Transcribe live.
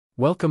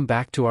Welcome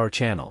back to our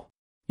channel.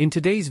 In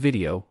today's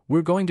video,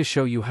 we're going to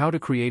show you how to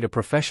create a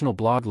professional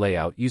blog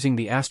layout using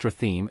the Astra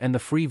theme and the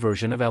free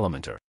version of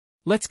Elementor.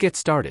 Let's get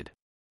started.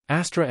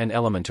 Astra and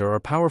Elementor are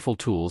powerful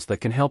tools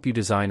that can help you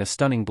design a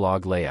stunning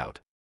blog layout.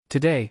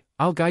 Today,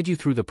 I'll guide you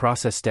through the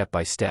process step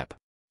by step.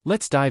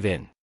 Let's dive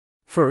in.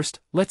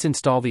 First, let's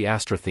install the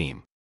Astra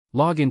theme.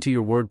 Log into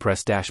your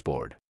WordPress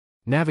dashboard.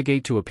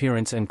 Navigate to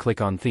Appearance and click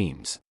on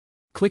Themes.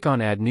 Click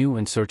on Add New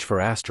and search for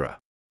Astra.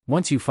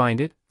 Once you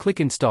find it,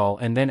 click Install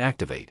and then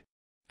Activate.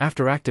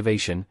 After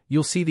activation,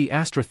 you'll see the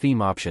Astra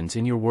theme options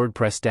in your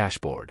WordPress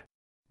dashboard.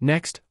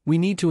 Next, we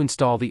need to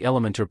install the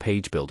Elementor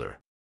page builder.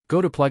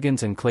 Go to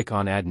Plugins and click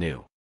on Add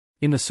New.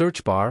 In the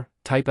search bar,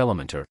 type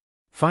Elementor.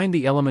 Find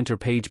the Elementor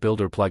page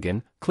builder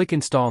plugin, click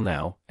Install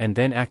Now, and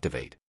then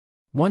Activate.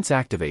 Once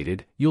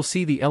activated, you'll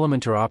see the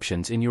Elementor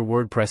options in your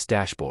WordPress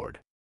dashboard.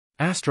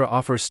 Astra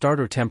offers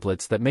starter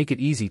templates that make it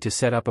easy to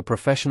set up a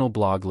professional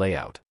blog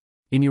layout.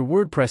 In your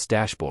WordPress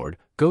dashboard,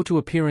 go to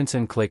Appearance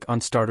and click on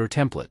Starter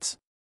Templates.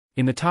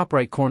 In the top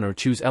right corner,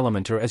 choose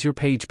Elementor as your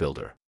page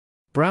builder.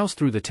 Browse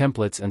through the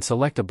templates and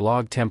select a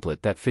blog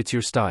template that fits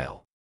your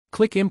style.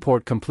 Click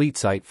Import Complete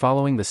Site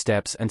following the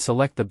steps and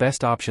select the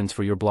best options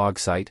for your blog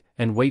site,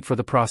 and wait for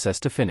the process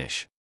to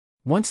finish.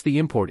 Once the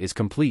import is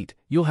complete,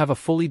 you'll have a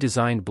fully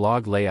designed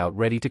blog layout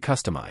ready to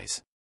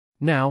customize.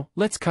 Now,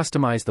 let's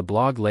customize the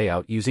blog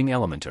layout using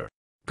Elementor.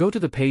 Go to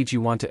the page you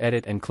want to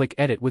edit and click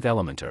Edit with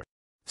Elementor.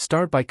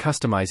 Start by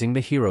customizing the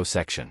Hero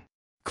section.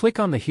 Click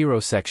on the Hero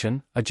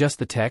section, adjust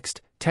the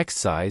text, text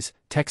size,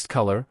 text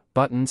color,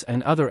 buttons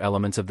and other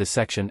elements of the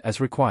section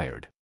as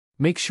required.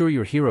 Make sure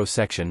your Hero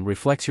section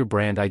reflects your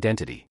brand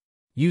identity.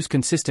 Use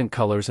consistent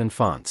colors and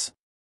fonts.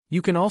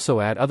 You can also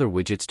add other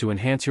widgets to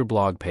enhance your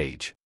blog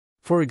page.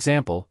 For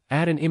example,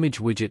 add an image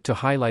widget to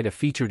highlight a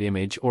featured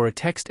image or a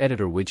text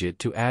editor widget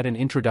to add an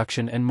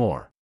introduction and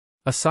more.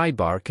 A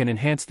sidebar can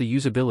enhance the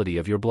usability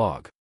of your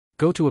blog.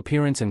 Go to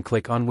Appearance and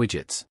click on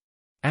Widgets.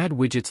 Add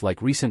widgets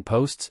like recent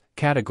posts,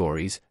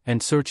 categories,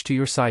 and search to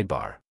your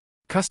sidebar.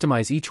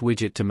 Customize each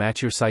widget to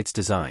match your site's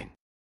design.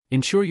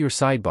 Ensure your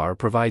sidebar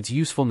provides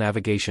useful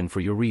navigation for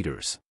your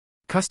readers.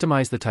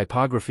 Customize the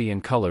typography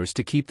and colors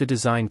to keep the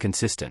design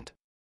consistent.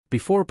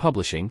 Before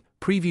publishing,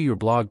 preview your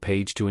blog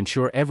page to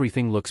ensure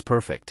everything looks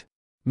perfect.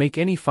 Make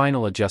any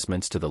final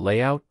adjustments to the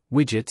layout,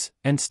 widgets,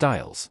 and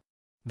styles.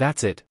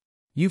 That's it.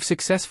 You've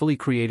successfully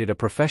created a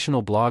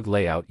professional blog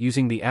layout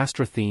using the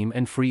Astra theme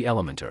and free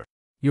Elementor.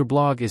 Your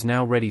blog is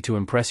now ready to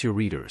impress your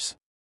readers.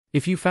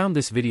 If you found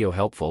this video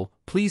helpful,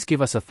 please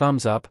give us a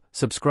thumbs up,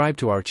 subscribe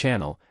to our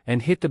channel,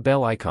 and hit the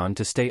bell icon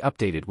to stay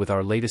updated with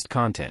our latest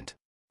content.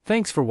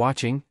 Thanks for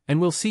watching, and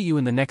we'll see you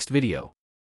in the next video.